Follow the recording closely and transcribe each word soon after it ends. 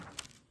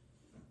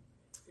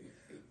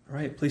All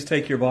right, please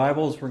take your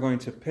Bibles. We're going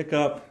to pick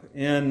up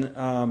in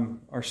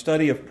our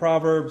study of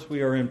Proverbs.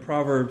 We are in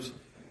Proverbs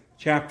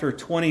chapter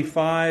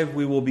 25.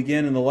 We will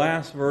begin in the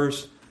last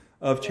verse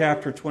of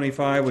chapter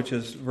 25, which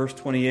is verse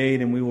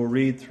 28, and we will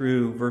read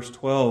through verse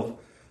 12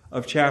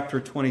 of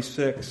chapter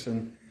 26.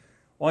 And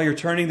while you're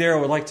turning there, I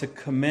would like to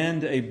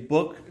commend a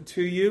book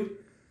to you.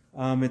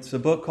 It's a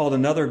book called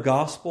Another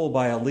Gospel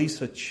by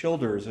Alisa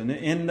Childers. And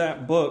in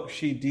that book,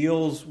 she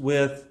deals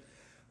with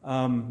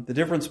the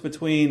difference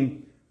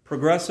between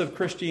progressive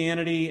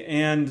Christianity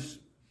and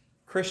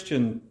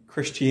Christian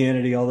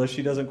Christianity, although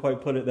she doesn't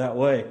quite put it that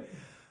way.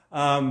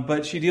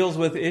 But she deals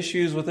with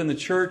issues within the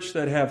church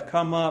that have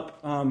come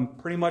up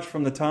pretty much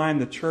from the time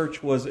the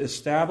church was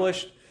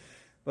established,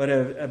 but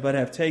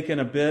have taken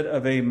a bit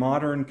of a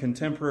modern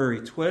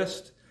contemporary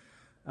twist.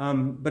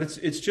 But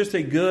it's just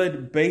a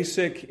good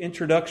basic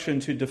introduction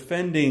to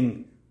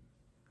defending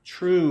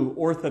true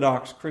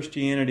Orthodox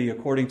Christianity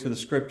according to the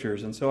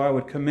Scriptures. And so I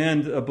would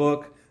commend a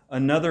book,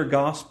 Another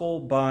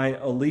Gospel by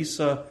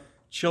Alisa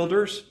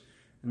Childers.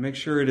 And make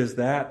sure it is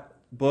that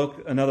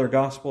book, Another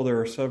Gospel. There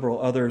are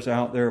several others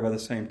out there by the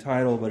same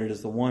title, but it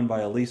is the one by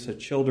Alisa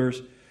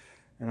Childers.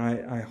 And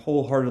I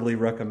wholeheartedly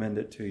recommend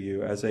it to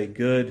you as a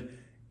good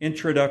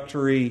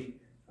introductory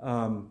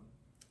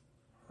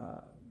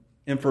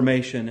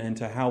information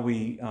into how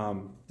we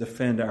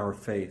defend our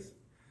faith.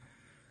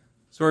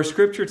 So our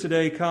scripture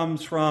today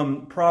comes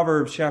from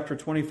Proverbs chapter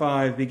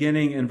 25,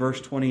 beginning in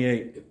verse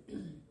 28.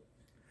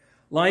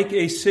 Like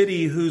a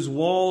city whose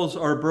walls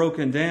are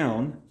broken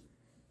down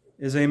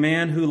is a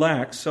man who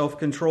lacks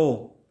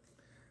self-control.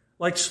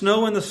 Like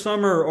snow in the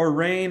summer or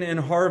rain in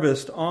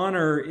harvest,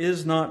 honor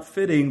is not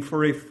fitting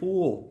for a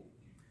fool.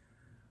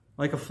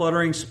 Like a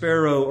fluttering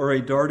sparrow or a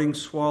darting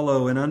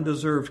swallow, an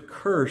undeserved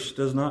curse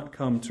does not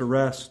come to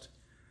rest.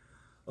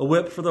 A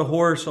whip for the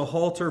horse, a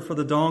halter for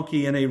the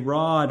donkey, and a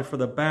rod for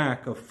the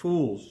back of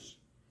fools.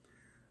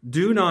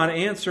 Do not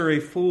answer a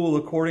fool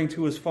according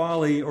to his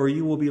folly, or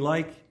you will be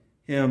like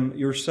him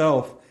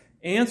yourself.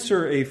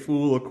 Answer a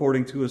fool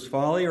according to his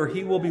folly, or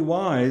he will be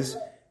wise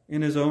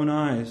in his own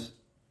eyes.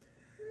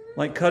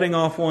 Like cutting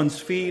off one's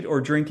feet or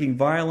drinking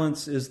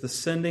violence is the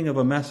sending of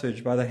a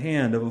message by the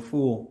hand of a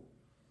fool.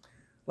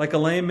 Like a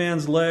lame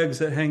man's legs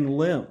that hang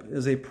limp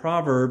is a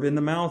proverb in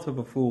the mouth of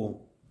a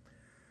fool.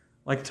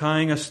 Like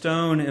tying a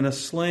stone in a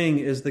sling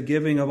is the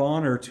giving of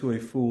honor to a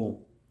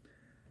fool.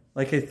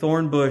 Like a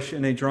thorn bush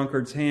in a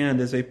drunkard's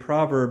hand is a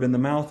proverb in the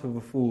mouth of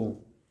a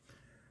fool.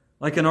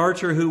 Like an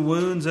archer who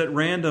wounds at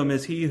random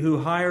is he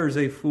who hires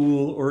a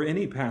fool or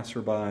any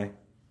passerby.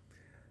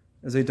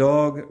 As a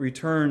dog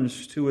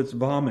returns to its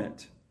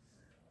vomit,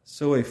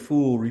 so a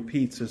fool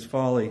repeats his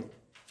folly.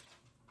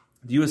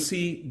 Do you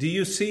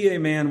see a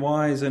man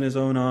wise in his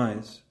own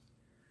eyes?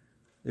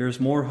 There is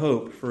more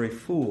hope for a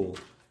fool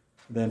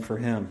than for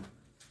him.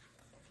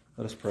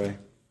 Let us pray.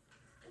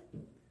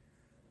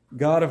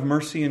 God of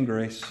mercy and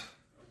grace,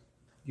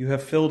 you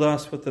have filled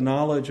us with the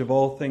knowledge of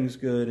all things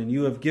good, and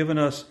you have given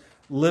us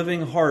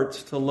living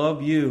hearts to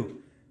love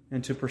you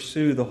and to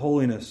pursue the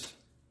holiness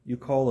you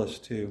call us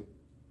to.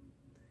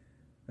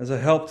 As a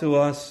help to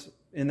us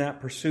in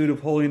that pursuit of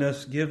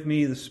holiness, give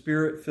me the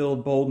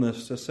Spirit-filled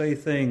boldness to say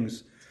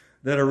things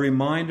that are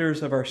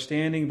reminders of our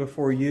standing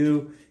before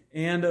you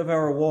and of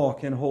our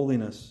walk in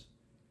holiness.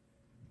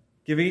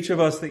 Give each of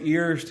us the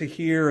ears to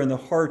hear and the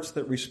hearts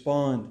that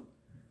respond,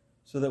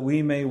 so that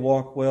we may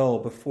walk well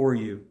before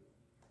you.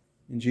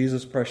 In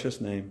Jesus' precious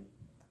name,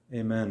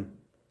 amen.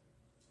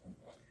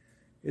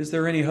 Is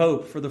there any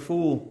hope for the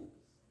fool?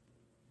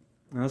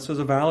 Now, this is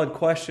a valid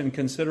question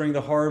considering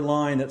the hard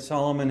line that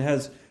Solomon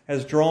has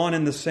drawn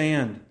in the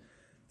sand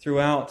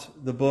throughout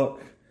the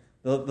book.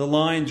 The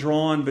line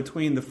drawn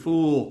between the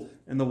fool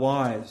and the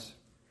wise.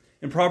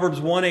 In Proverbs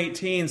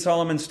 1:18,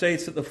 Solomon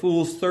states that the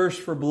fool's thirst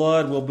for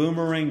blood will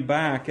boomerang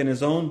back and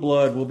his own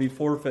blood will be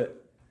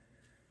forfeit.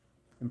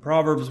 In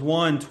Proverbs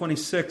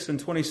 1:26 and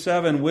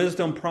 27,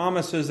 wisdom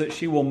promises that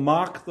she will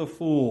mock the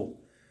fool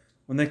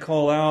when they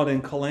call out in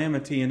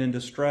calamity and in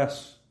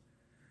distress.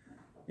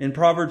 In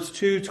Proverbs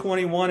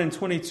 2:21 and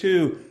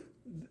 22,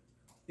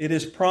 it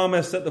is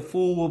promised that the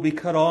fool will be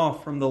cut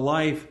off from the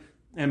life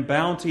and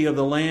bounty of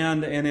the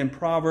land. And in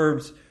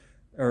Proverbs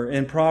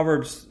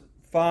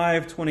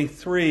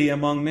 5:23,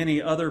 among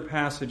many other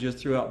passages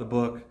throughout the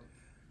book,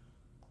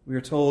 we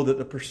are told that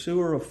the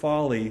pursuer of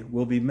folly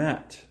will be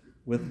met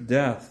with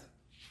death.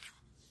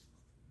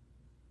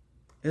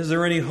 Is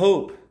there any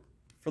hope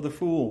for the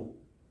fool?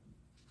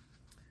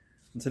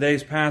 In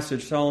today's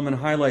passage, Solomon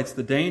highlights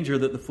the danger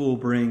that the fool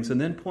brings and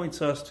then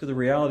points us to the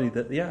reality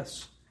that,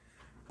 yes,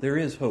 there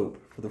is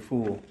hope for the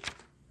fool.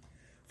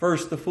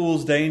 First, the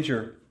fool's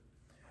danger.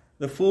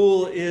 The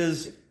fool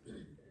is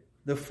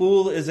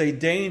a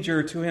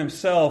danger to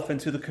himself and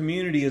to the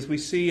community, as we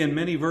see in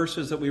many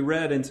verses that we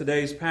read in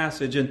today's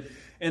passage. And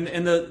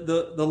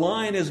the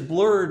line is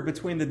blurred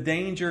between the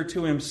danger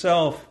to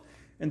himself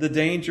and the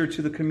danger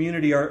to the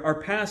community.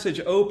 Our passage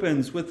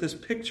opens with this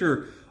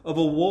picture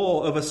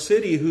of a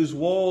city whose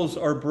walls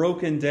are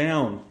broken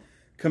down,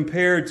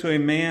 compared to a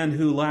man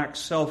who lacks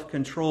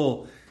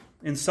self-control.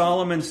 In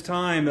Solomon's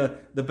time,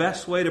 the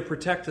best way to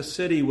protect a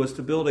city was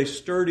to build a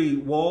sturdy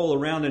wall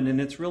around it,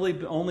 and it's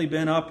really only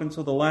been up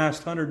until the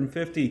last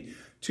 150,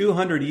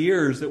 200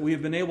 years that we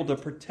have been able to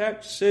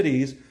protect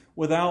cities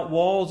without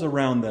walls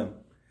around them.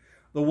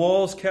 The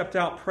walls kept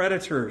out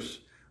predators.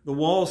 The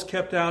walls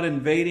kept out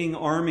invading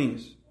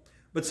armies.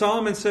 But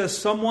Solomon says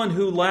someone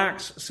who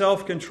lacks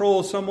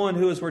self-control, someone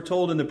who, as we're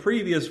told in the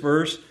previous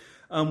verse,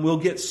 will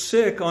get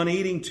sick on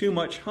eating too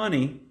much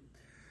honey.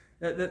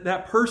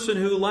 That person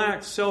who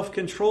lacks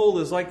self-control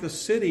is like the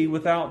city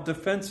without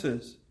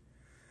defenses.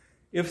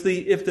 If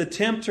the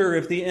tempter,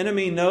 if the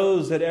enemy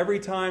knows that every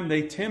time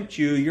they tempt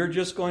you, you're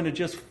just going to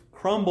just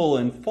crumble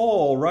and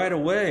fall right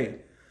away,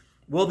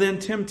 well then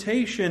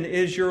temptation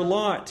is your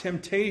lot.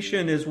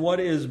 Temptation is what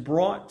is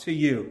brought to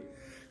you.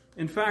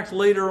 In fact,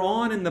 later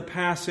on in the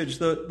passage,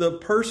 the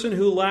person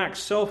who lacks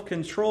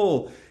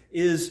self-control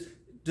is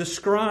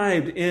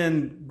described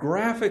in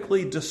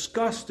graphically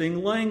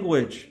disgusting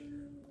language.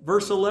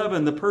 Verse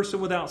 11, the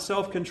person without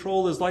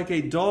self-control is like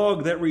a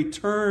dog that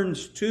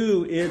returns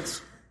to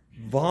its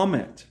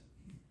vomit.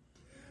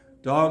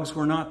 Dogs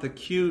were not the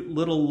cute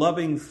little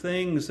loving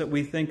things that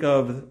we think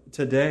of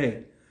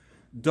today.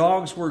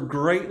 Dogs were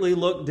greatly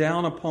looked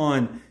down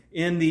upon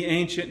in the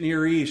ancient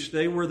Near East.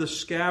 They were the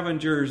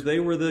scavengers,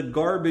 they were the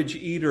garbage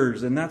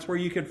eaters, and that's where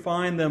you could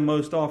find them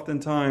most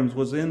oftentimes,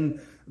 was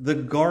in the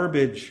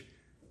garbage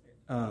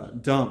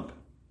dump.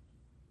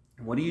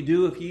 And what do you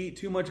do if you eat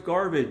too much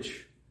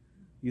garbage?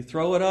 You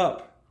throw it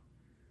up.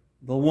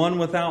 The one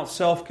without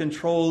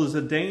self-control is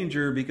a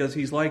danger because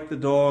he's like the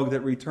dog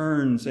that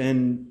returns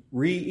and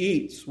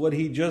re-eats what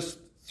he just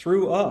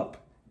threw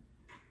up.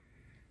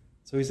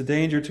 So he's a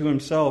danger to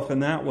himself in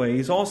that way.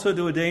 He's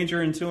also a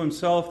danger into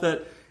himself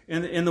that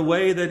in the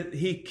way that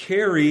he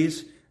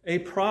carries a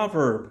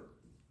proverb.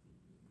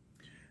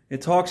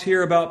 It talks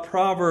here about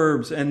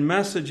proverbs and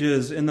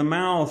messages in the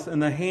mouth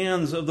and the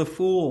hands of the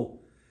fool.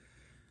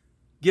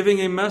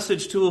 Giving a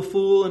message to a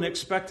fool and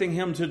expecting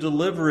him to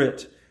deliver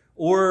it,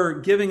 or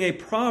giving a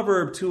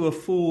proverb to a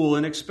fool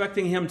and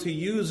expecting him to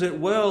use it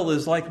well,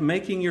 is like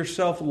making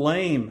yourself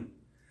lame.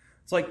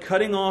 It's like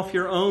cutting off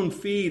your own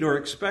feet or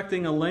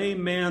expecting a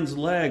lame man's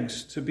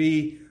legs to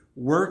be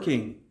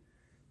working.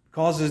 It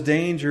causes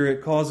danger,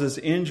 it causes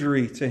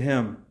injury to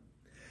him.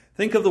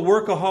 Think of the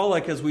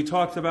workaholic as we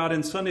talked about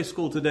in Sunday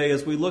school today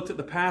as we looked at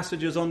the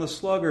passages on the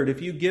sluggard. If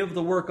you give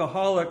the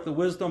workaholic the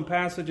wisdom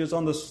passages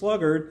on the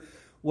sluggard,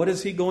 what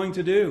is he going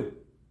to do?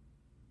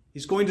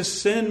 He's going to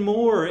sin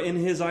more in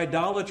his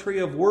idolatry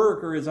of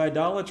work or his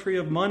idolatry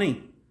of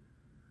money.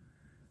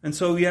 And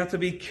so you have to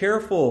be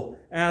careful,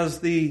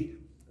 as the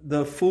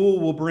fool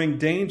will bring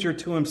danger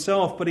to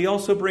himself, but he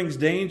also brings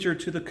danger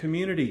to the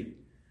community.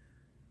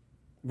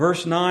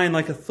 Verse 9,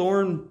 like a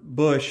thorn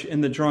bush in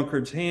the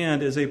drunkard's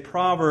hand is a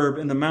proverb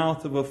in the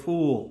mouth of a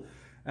fool.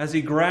 As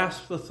he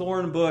grasps the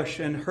thorn bush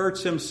and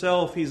hurts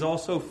himself, he's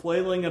also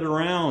flailing it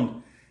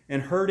around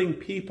and hurting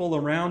people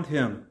around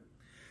him.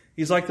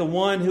 He's like the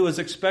one who is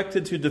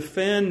expected to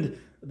defend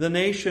the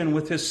nation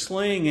with his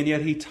sling, and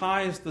yet he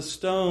ties the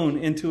stone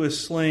into his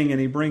sling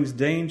and he brings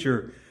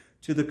danger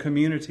to the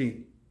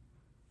community.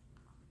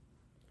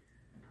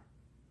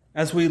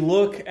 As we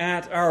look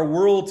at our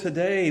world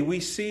today, we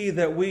see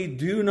that we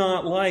do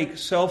not like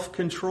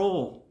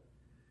self-control.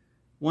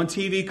 One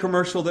TV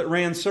commercial that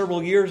ran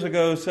several years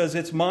ago says,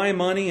 "It's my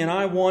money and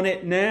I want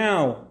it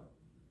now.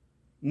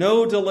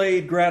 No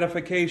delayed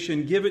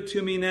gratification. Give it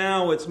to me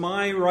now. It's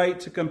my right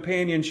to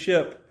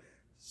companionship,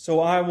 so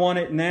I want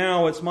it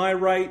now. It's my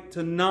right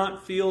to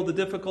not feel the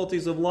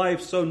difficulties of life,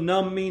 so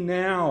numb me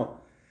now.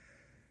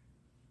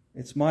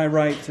 It's my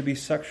right to be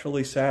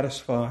sexually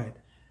satisfied,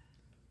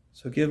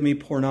 so give me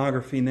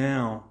pornography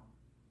now."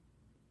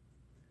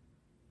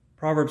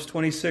 Proverbs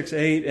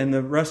 26:8 and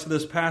the rest of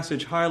this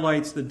passage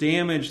highlights the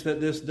damage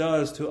that this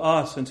does to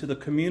us and to the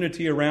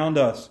community around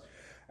us.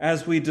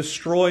 As we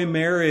destroy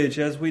marriage,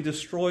 as we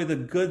destroy the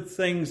good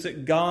things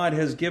that God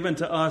has given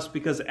to us,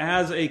 because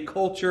as a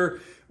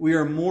culture, we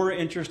are more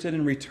interested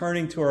in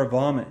returning to our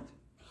vomit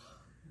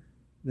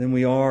than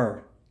we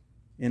are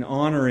in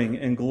honoring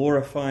and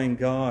glorifying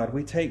God.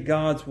 We take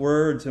God's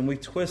words and we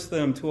twist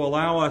them to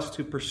allow us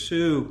to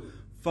pursue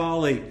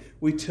folly.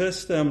 We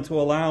twist them to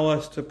allow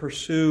us to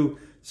pursue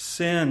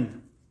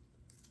sin.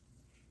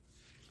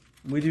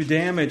 We do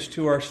damage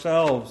to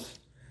ourselves.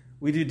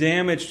 We do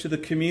damage to the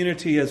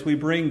community as we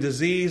bring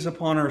disease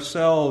upon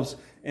ourselves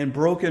and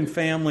broken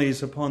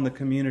families upon the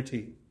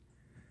community.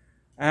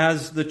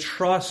 As the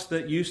trust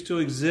that used to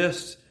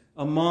exist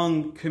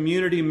among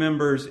community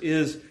members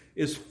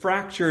is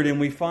fractured and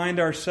we find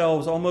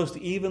ourselves almost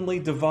evenly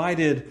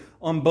divided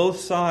on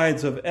both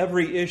sides of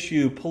every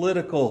issue,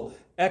 political,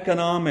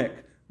 economic,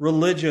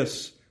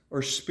 religious,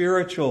 or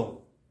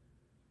spiritual,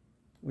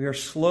 we are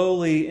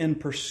slowly, in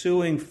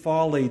pursuing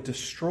folly,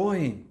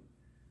 destroying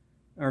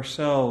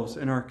ourselves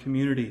and our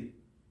community.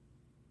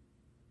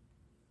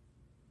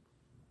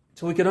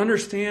 So we can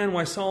understand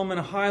why Solomon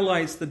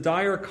highlights the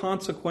dire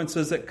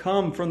consequences that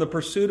come from the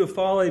pursuit of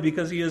folly,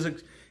 because he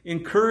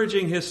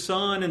encouraging his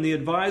son and the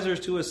advisors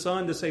to his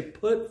son to say,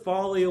 put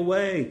folly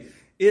away.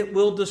 It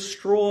will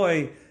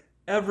destroy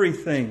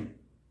everything.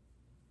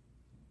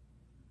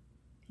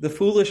 The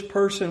foolish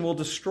person will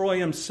destroy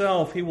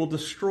himself. He will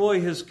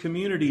destroy his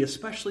community,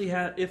 especially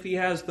if he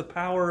has the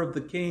power of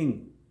the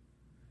king.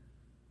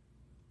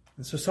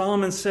 And so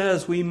Solomon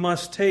says we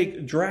must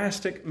take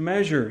drastic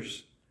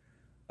measures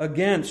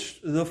against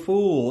the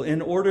fool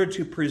in order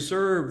to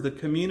preserve the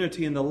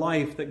community and the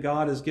life that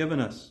God has given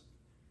us.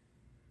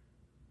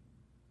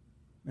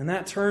 And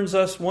that turns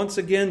us once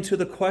again to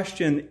the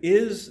question,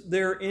 is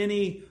there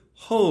any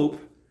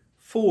hope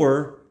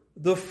for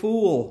the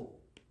fool?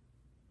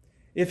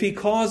 If he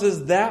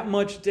causes that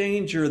much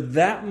danger,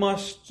 that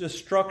much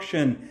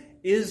destruction,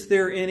 is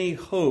there any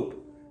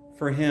hope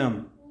for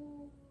him?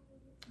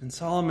 And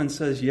Solomon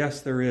says,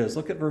 yes, there is.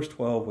 Look at verse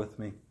 12 with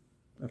me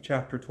of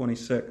chapter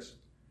 26.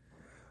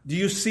 Do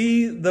you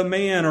see the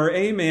man or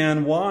a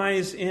man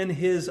wise in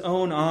his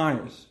own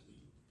eyes?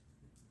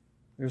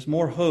 There's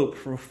more hope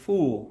for a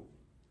fool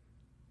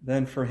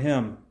than for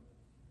him.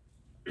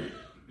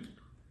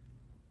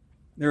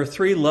 There are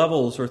 3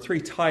 levels or 3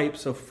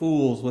 types of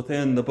fools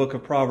within the book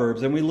of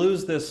Proverbs, and we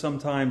lose this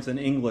sometimes in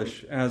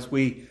English as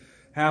we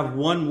have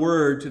one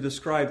word to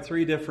describe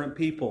 3 different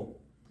people.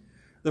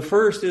 The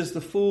first is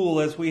the fool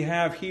as we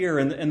have here,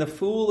 and the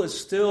fool is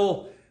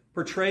still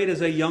portrayed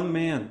as a young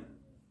man.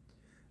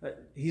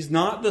 He's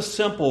not the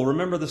simple.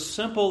 Remember, the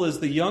simple is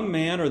the young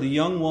man or the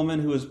young woman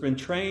who has been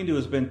trained, who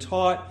has been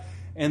taught,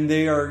 and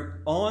they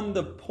are on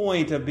the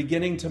point of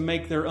beginning to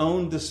make their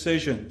own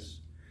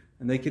decisions.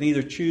 And they can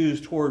either choose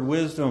toward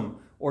wisdom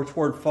or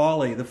toward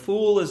folly. The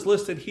fool is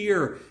listed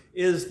here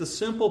is the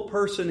simple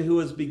person who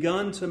has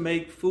begun to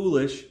make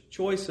foolish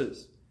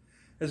choices,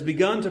 has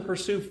begun to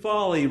pursue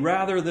folly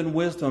rather than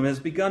wisdom, has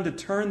begun to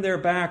turn their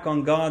back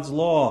on God's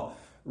law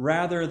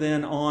rather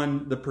than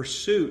on the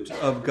pursuit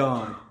of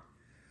God.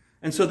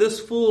 And so this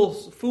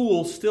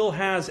fool still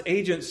has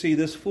agency.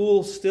 This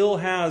fool still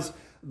has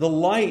the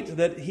light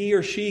that he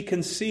or she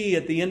can see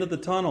at the end of the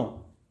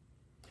tunnel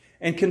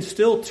and can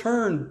still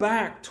turn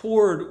back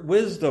toward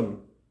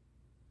wisdom.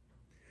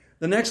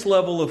 The next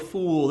level of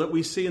fool that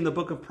we see in the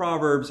book of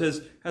Proverbs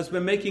has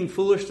been making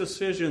foolish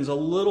decisions a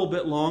little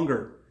bit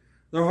longer.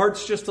 Their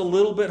heart's just a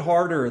little bit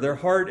harder. Their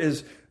heart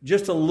is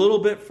just a little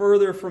bit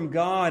further from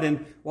God.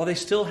 And while they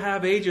still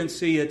have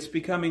agency, it's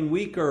becoming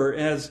weaker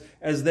as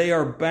they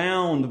are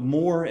bound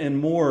more and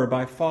more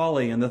by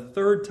folly. And the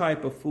third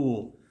type of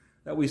fool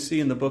that we see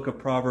in the book of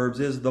Proverbs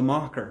is the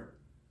mocker.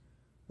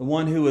 The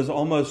one who is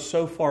almost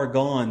so far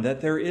gone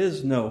that there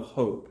is no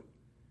hope.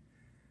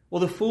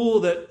 Well, the fool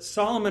that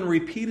Solomon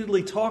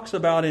repeatedly talks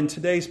about in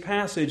today's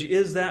passage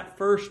is that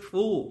first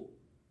fool.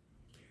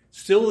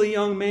 Still the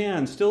young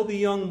man, still the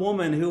young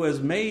woman who has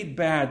made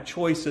bad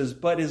choices,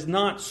 but is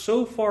not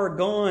so far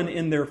gone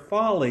in their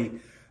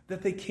folly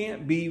that they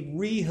can't be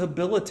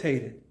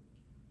rehabilitated.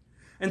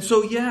 And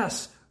so,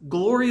 yes,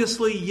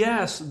 gloriously,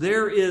 yes,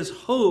 there is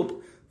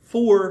hope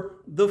for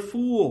the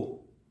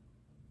fool.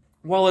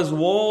 While his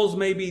walls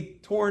may be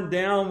torn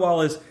down, while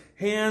his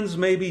hands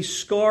may be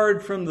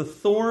scarred from the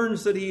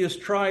thorns that he has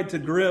tried to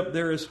grip,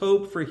 there is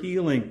hope for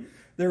healing.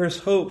 There is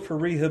hope for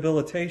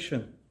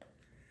rehabilitation.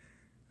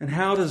 And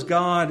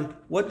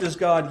what does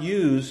God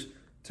use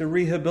to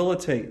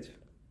rehabilitate?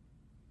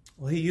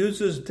 Well, he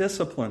uses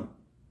discipline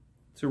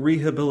to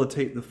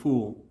rehabilitate the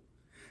fool.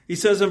 He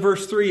says in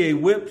verse 3, a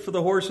whip for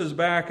the horse's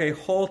back, a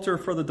halter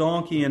for the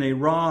donkey, and a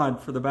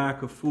rod for the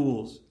back of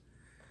fools.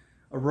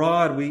 A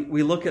rod,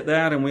 we look at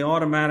that and we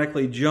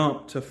automatically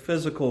jump to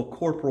physical,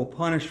 corporal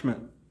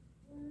punishment.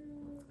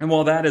 And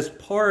while that is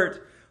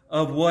part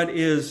of what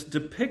is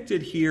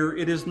depicted here,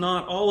 it is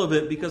not all of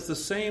it, because the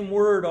same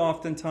word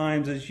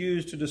oftentimes is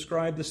used to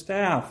describe the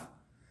staff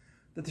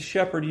that the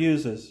shepherd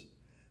uses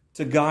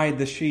to guide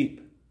the sheep.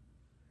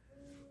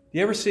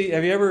 Have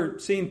you ever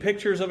seen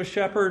pictures of a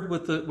shepherd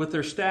with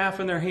their staff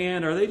in their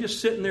hand? Are they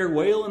just sitting there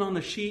wailing on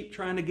the sheep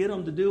trying to get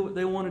them to do what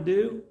they want to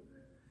do?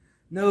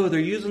 No, they're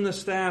using the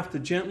staff to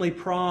gently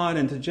prod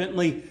and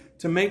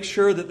to make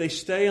sure that they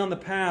stay on the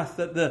path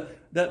that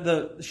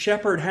the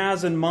shepherd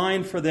has in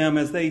mind for them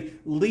as they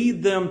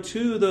lead them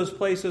to those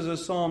places,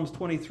 as Psalms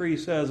 23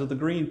 says, of the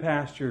green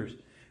pastures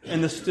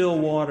and the still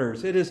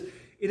waters. It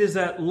is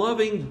that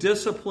loving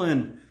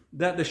discipline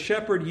that the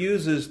shepherd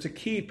uses to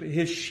keep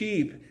his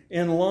sheep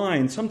in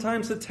line.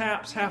 Sometimes the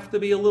taps have to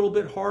be a little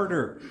bit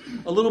harder,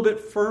 a little bit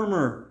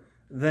firmer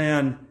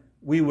than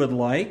we would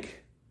like.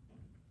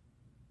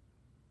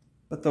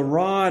 But the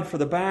rod for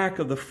the back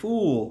of the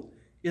fool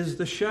is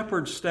the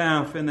shepherd's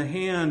staff in the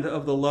hand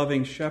of the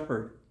loving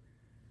shepherd.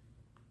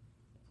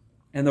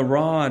 And the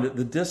rod,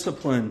 the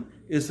discipline,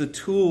 is the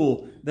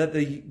tool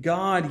that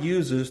God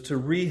uses to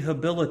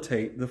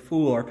rehabilitate the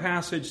fool. Our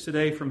passage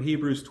today from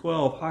Hebrews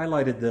 12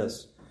 highlighted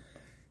this.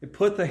 It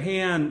put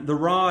the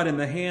rod in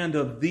the hand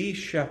of the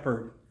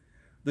shepherd,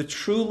 the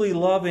truly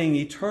loving,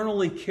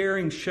 eternally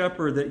caring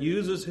shepherd that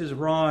uses his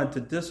rod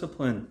to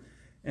discipline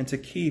and to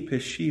keep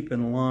his sheep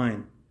in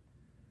line.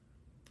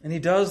 And he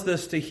does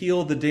this to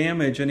heal the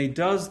damage, and he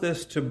does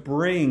this to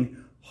bring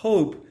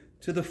hope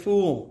to the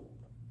fool.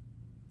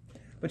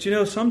 But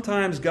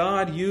sometimes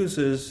God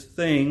uses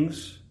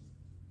things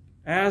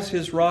as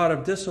His rod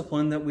of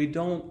discipline that we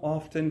don't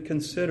often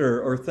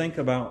consider or think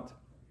about.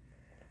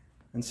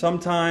 And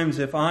sometimes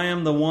if I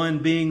am the one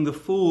being the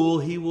fool,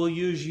 He will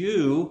use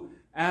you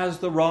as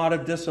the rod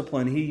of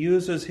discipline. He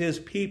uses His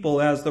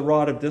people as the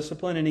rod of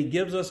discipline, and He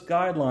gives us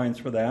guidelines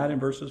for that in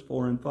verses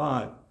 4 and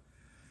 5.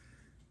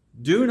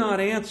 Do not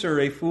answer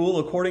a fool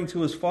according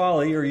to his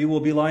folly, or you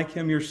will be like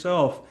him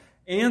yourself.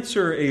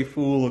 Answer a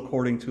fool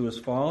according to his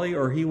folly,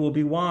 or he will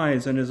be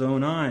wise in his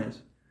own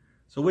eyes.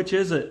 So which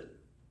is it?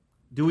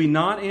 Do we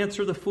not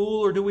answer the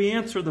fool, or do we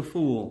answer the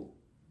fool?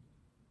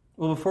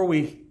 Well, before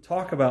we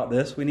talk about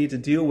this, we need to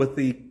deal with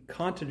the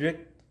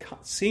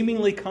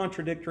seemingly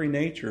contradictory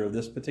nature of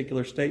this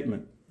particular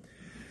statement.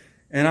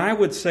 And I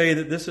would say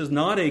that this is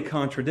not a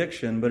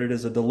contradiction, but it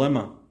is a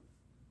dilemma.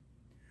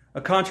 A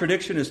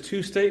contradiction is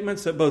two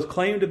statements that both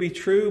claim to be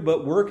true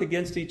but work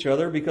against each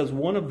other because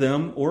one of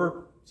them,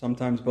 or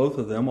sometimes both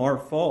of them, are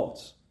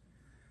false.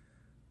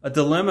 A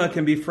dilemma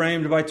can be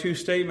framed by two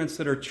statements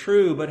that are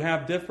true but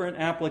have different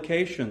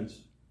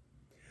applications.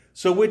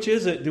 So which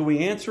is it? Do we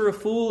answer a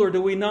fool or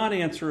do we not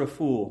answer a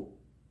fool?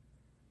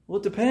 Well,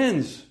 it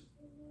depends.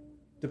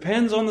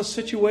 Depends on the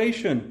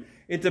situation.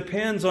 It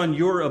depends on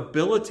your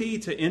ability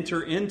to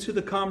enter into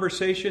the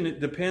conversation. It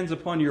depends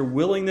upon your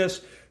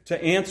willingness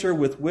to answer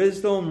with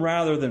wisdom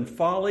rather than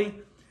folly.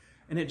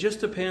 And it just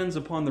depends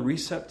upon the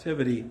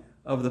receptivity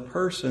of the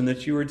person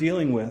that you are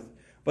dealing with.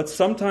 But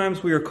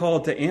sometimes we are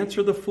called to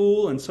answer the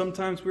fool, and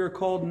sometimes we are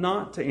called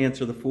not to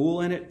answer the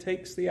fool, and it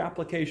takes the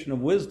application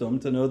of wisdom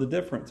to know the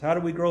difference. How do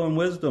we grow in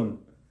wisdom?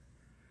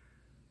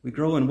 We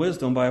grow in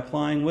wisdom by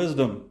applying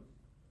wisdom.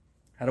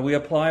 How do we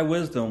apply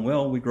wisdom?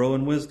 Well, we grow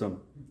in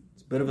wisdom.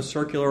 It's a bit of a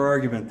circular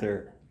argument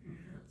there.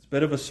 It's a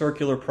bit of a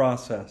circular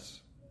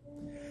process.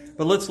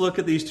 But let's look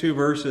at these two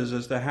verses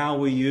as to how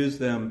we use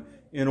them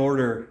in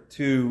order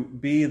to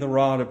be the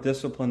rod of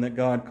discipline that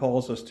God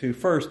calls us to.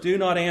 First, do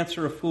not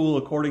answer a fool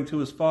according to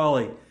his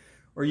folly,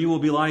 or you will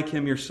be like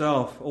him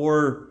yourself.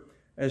 Or,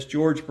 as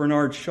George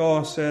Bernard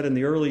Shaw said in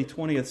the early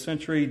 20th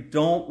century,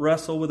 don't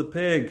wrestle with a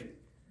pig.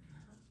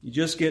 You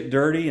just get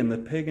dirty and the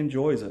pig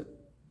enjoys it.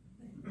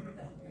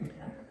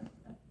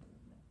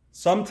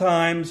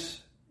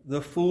 Sometimes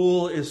the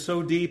fool is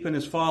so deep in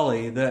his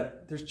folly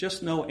that there's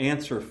just no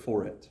answer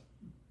for it.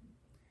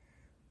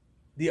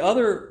 The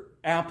other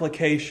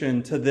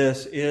application to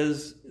this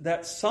is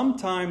that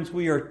sometimes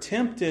we are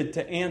tempted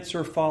to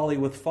answer folly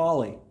with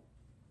folly.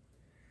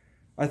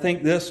 I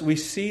think we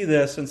see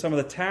this in some of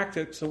the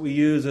tactics that we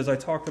use, as I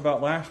talked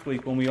about last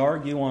week, when we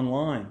argue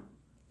online.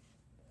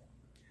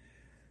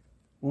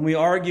 When we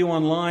argue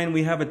online,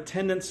 we have a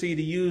tendency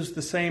to use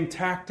the same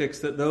tactics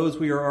that those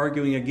we are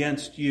arguing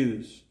against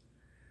use.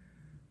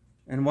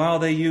 And while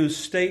they use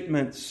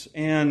statements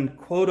and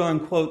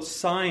quote-unquote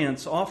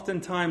science,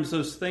 oftentimes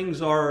those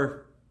things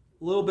are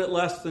a little bit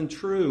less than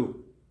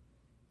true.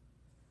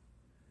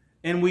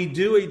 And we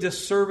do a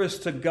disservice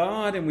to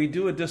God and we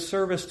do a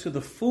disservice to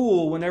the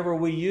fool whenever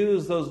we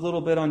use those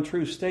little bit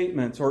untrue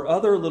statements or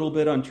other little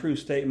bit untrue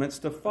statements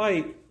to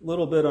fight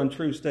little bit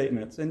untrue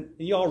statements. And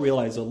you all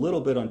realize a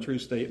little bit untrue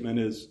statement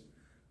is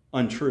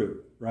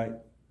untrue, right?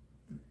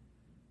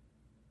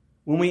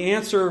 When we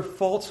answer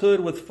falsehood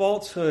with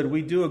falsehood,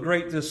 we do a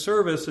great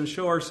disservice and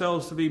show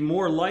ourselves to be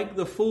more like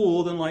the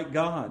fool than like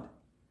God.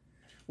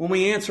 When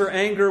we answer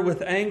anger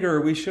with anger,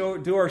 we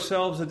do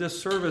ourselves a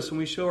disservice and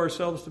we show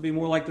ourselves to be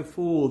more like the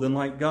fool than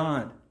like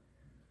God.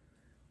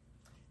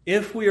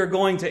 If we are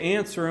going to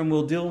answer, and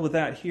we'll deal with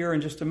that here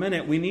in just a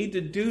minute, we need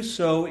to do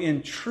so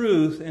in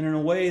truth and in a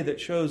way that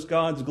shows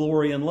God's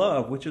glory and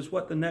love, which is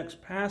what the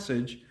next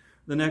passage,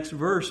 the next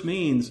verse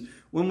means.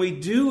 When we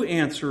do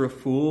answer a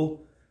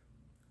fool,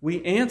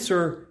 we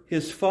answer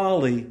his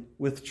folly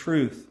with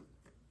truth.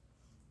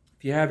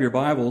 If you have your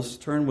Bibles,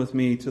 turn with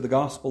me to the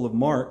Gospel of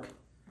Mark.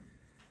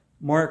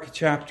 Mark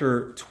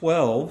chapter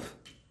 12,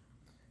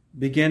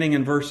 beginning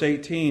in verse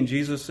 18,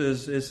 it's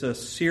a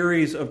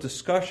series of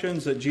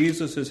discussions that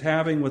Jesus is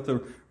having with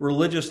the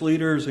religious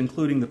leaders,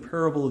 including the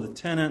parable of the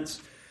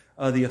tenants,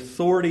 the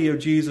authority of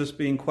Jesus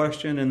being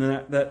questioned, and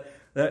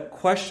that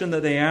question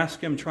that they ask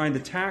him, trying to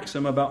tax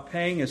him about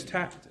paying his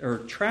tax, or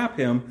trap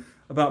him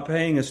about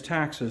paying his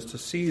taxes to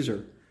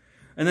Caesar.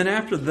 And then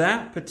after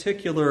that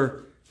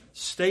particular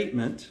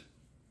statement,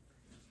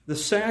 the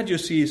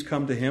Sadducees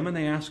come to him and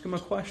they ask him a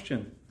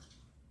question.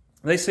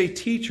 They say,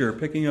 "Teacher,"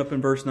 picking up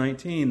in verse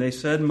 19, they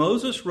said,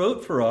 "Moses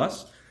wrote for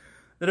us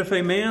that if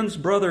a man's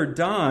brother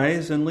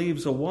dies and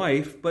leaves a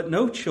wife, but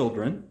no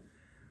children,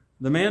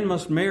 the man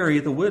must marry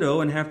the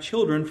widow and have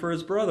children for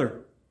his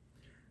brother.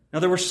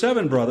 Now there were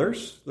 7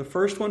 brothers. The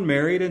first one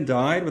married and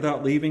died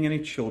without leaving any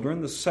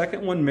children. The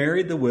second one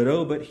married the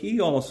widow, but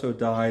he also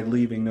died,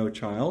 leaving no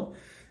child.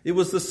 It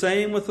was the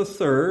same with the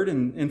third,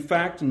 and in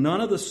fact, none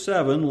of the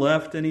 7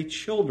 left any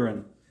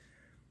children.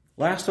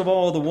 Last of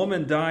all, the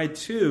woman died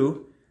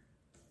too.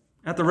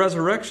 At the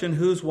resurrection,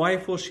 whose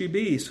wife will she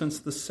be, since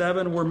the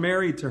 7 were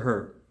married to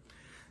her?"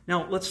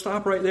 Now, let's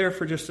stop right there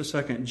for just a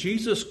second.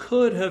 Jesus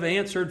could have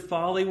answered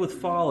folly with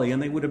folly,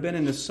 and they would have been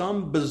into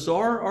some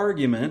bizarre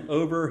argument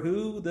over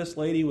who this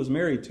lady was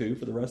married to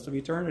for the rest of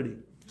eternity.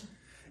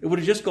 It would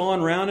have just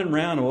gone round and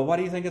round. Well, why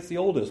do you think it's the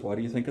oldest? Why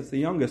do you think it's the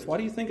youngest? Why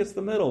do you think it's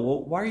the middle?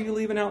 Well, why are you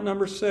leaving out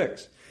number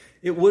 6?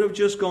 It would have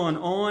just gone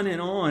on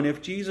and on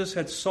if Jesus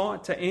had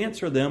sought to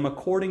answer them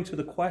according to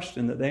the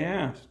question that they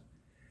asked.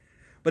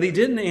 But he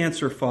didn't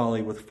answer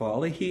folly with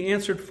folly. He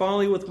answered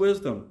folly with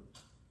wisdom.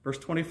 Verse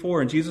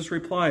 24, and Jesus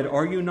replied,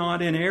 "Are you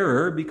not in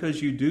error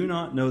because you do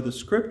not know the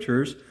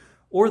Scriptures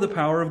or the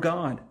power of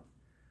God?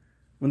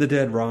 When the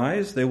dead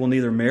rise, they will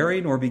neither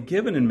marry nor be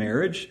given in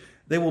marriage.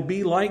 They will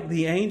be like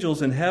the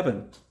angels in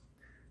heaven.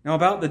 Now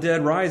about the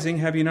dead rising,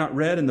 have you not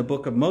read in the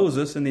book of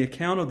Moses, in the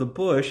account of the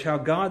bush, how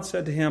God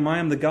said to him, I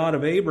am the God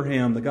of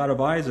Abraham, the God of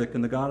Isaac,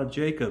 and the God of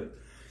Jacob.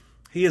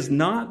 He is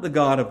not the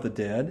God of the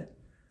dead,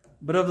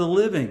 but of the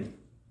living.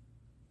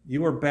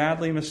 You are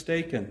badly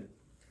mistaken."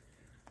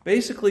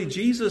 Basically,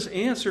 Jesus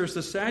answers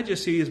the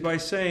Sadducees by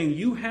saying,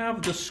 you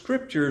have the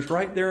Scriptures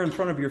right there in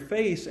front of your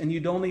face, and you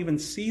don't even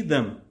see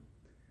them.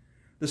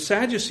 The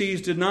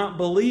Sadducees did not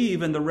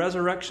believe in the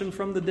resurrection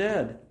from the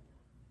dead.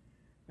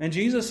 And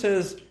Jesus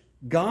says,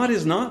 God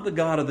is not the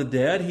God of the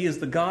dead. He is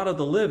the God of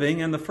the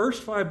living. And the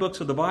first 5 books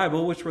of the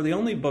Bible, which were the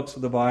only books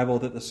of the Bible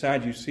that the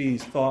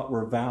Sadducees thought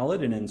were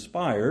valid and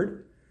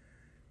inspired,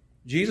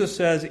 Jesus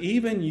says,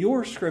 even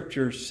your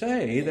Scriptures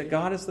say that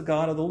God is the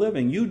God of the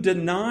living. You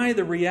deny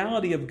the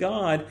reality of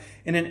God,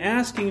 and in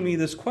asking me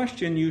this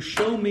question, you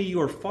show me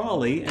your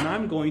folly, and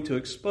I'm going to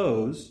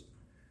expose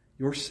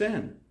your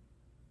sin.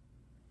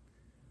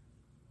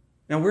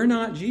 Now, we're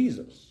not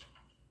Jesus,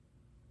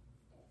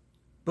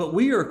 but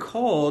we are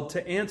called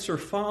to answer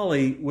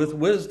folly with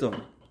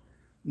wisdom,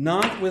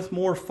 not with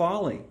more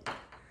folly.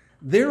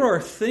 There are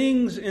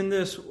things in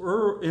this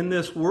world,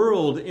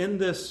 in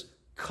this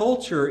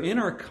culture, in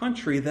our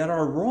country that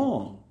are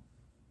wrong.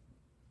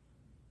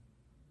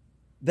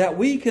 That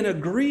we can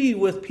agree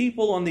with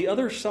people on the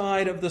other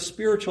side of the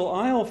spiritual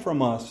aisle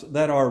from us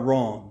that are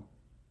wrong.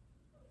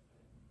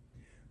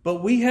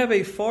 But we have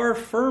a far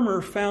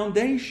firmer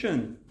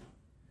foundation.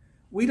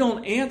 We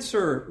don't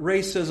answer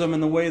racism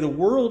in the way the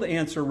world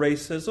answers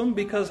racism,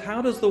 because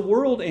how does the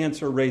world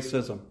answer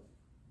racism?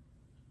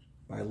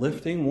 By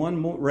lifting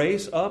one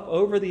race up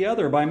over the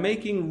other, by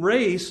making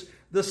race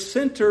the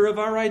center of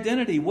our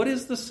identity. What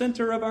is the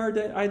center of our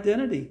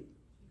identity?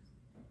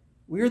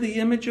 We are the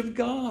image of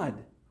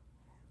God.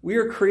 We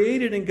are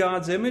created in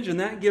God's image, and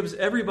that gives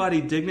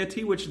everybody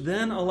dignity, which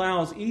then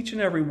allows each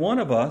and every one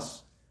of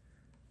us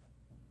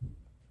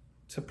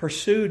to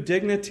pursue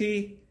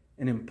dignity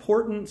and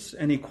importance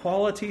and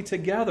equality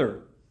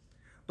together.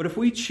 But if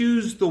we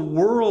choose the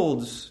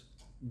world's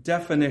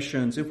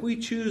definitions, if we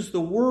choose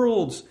the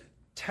world's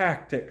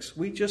tactics,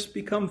 we just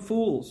become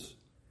fools.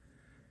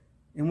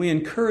 And we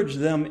encourage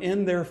them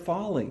in their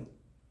folly.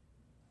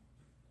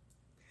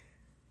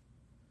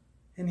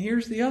 And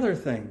here's the other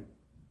thing.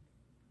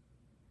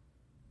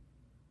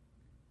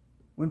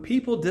 When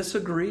people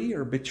disagree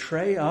or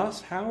betray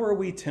us, how are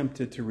we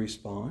tempted to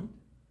respond?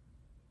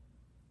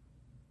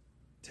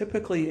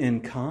 Typically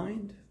in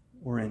kind,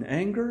 or in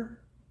anger,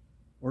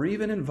 or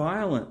even in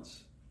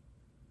violence.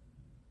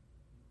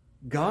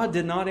 God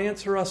did not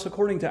answer us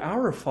according to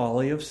our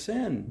folly of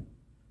sin.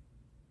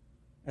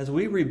 As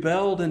we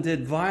rebelled and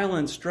did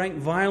violence, drank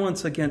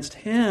violence against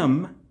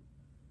Him,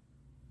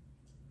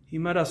 He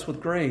met us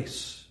with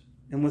grace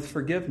and with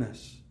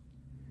forgiveness.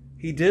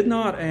 He did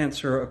not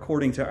answer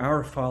according to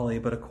our folly,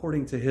 but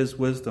according to His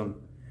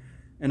wisdom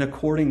and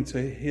according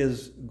to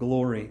His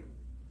glory.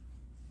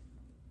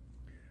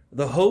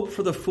 The hope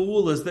for the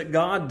fool is that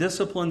God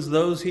disciplines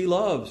those He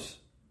loves.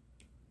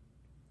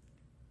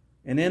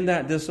 And in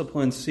that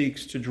discipline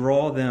seeks to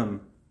draw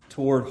them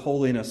toward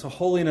holiness, a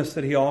holiness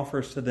that He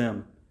offers to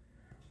them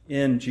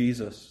in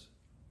Jesus.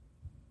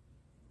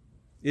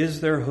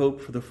 Is there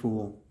hope for the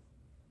fool?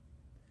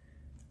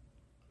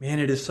 Man,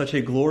 it is such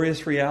a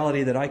glorious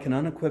reality that I can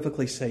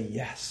unequivocally say,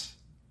 yes,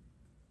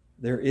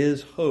 there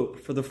is hope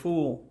for the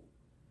fool.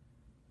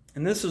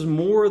 And this is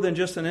more than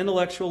just an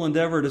intellectual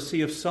endeavor to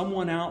see if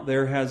someone out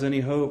there has any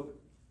hope.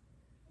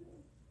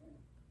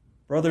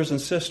 Brothers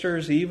and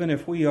sisters, even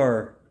if we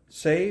are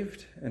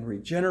saved and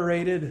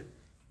regenerated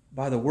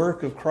by the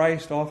work of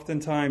Christ,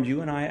 oftentimes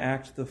you and I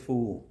act the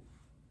fool.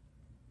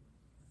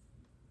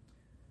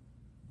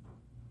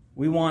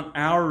 We want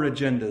our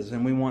agendas,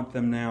 and we want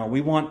them now.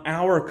 We want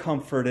our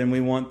comfort, and we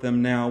want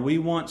them now. We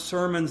want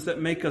sermons that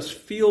make us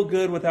feel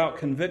good without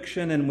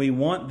conviction, and we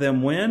want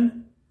them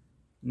when?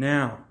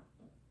 Now.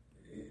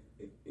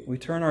 We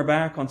turn our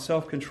back on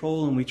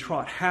self-control, and we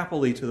trot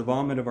happily to the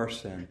vomit of our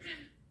sin.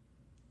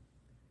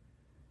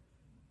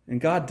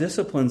 And God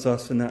disciplines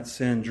us in that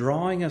sin,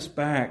 drawing us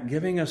back,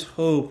 giving us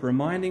hope,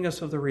 reminding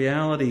us of the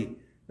reality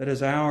that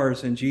is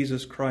ours in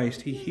Jesus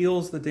Christ. He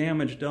heals the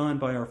damage done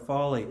by our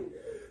folly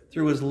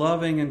through His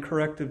loving and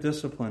corrective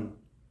discipline.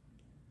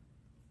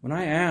 When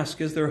I ask,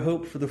 is there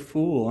hope for the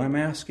fool? I'm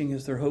asking,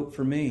 is there hope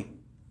for me?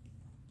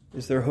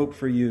 Is there hope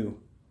for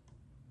you?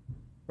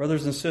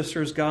 Brothers and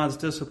sisters, God's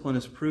discipline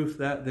is proof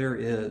that there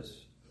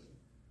is.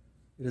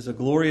 It is a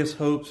glorious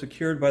hope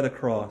secured by the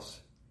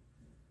cross.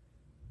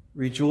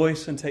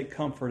 Rejoice and take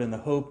comfort in the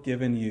hope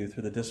given you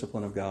through the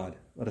discipline of God.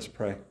 Let us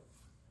pray.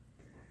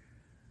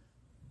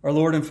 Our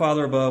Lord and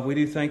Father above, we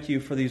do thank you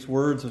for these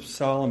words of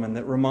Solomon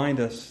that remind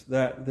us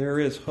that there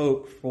is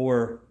hope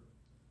for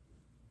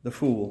the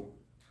fool.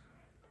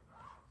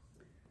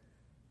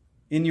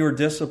 In your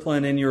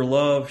discipline, in your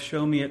love,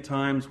 show me at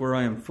times where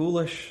I am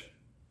foolish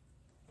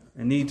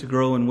and need to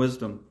grow in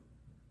wisdom.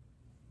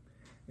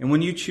 And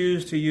when you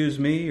choose to use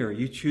me, or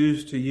you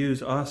choose to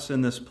use us in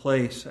this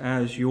place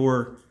as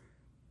your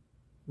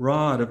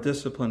rod of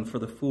discipline for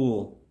the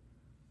fool,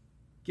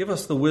 give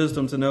us the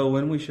wisdom to know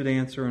when we should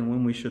answer and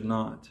when we should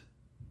not.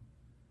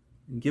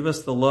 And give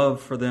us the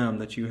love for them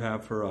that you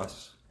have for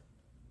us.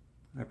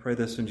 I pray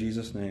this in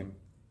Jesus' name.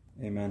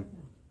 Amen.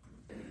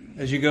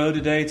 As you go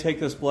today, take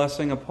this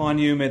blessing upon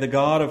you. May the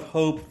God of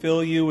hope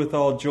fill you with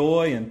all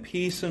joy and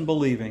peace in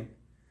believing,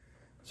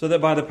 so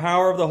that by the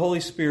power of the Holy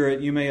Spirit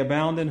you may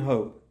abound in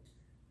hope.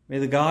 May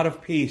the God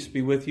of peace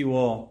be with you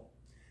all.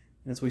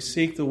 And as we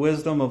seek the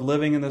wisdom of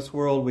living in this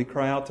world, we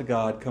cry out to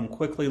God, come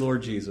quickly,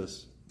 Lord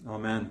Jesus.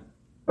 Amen.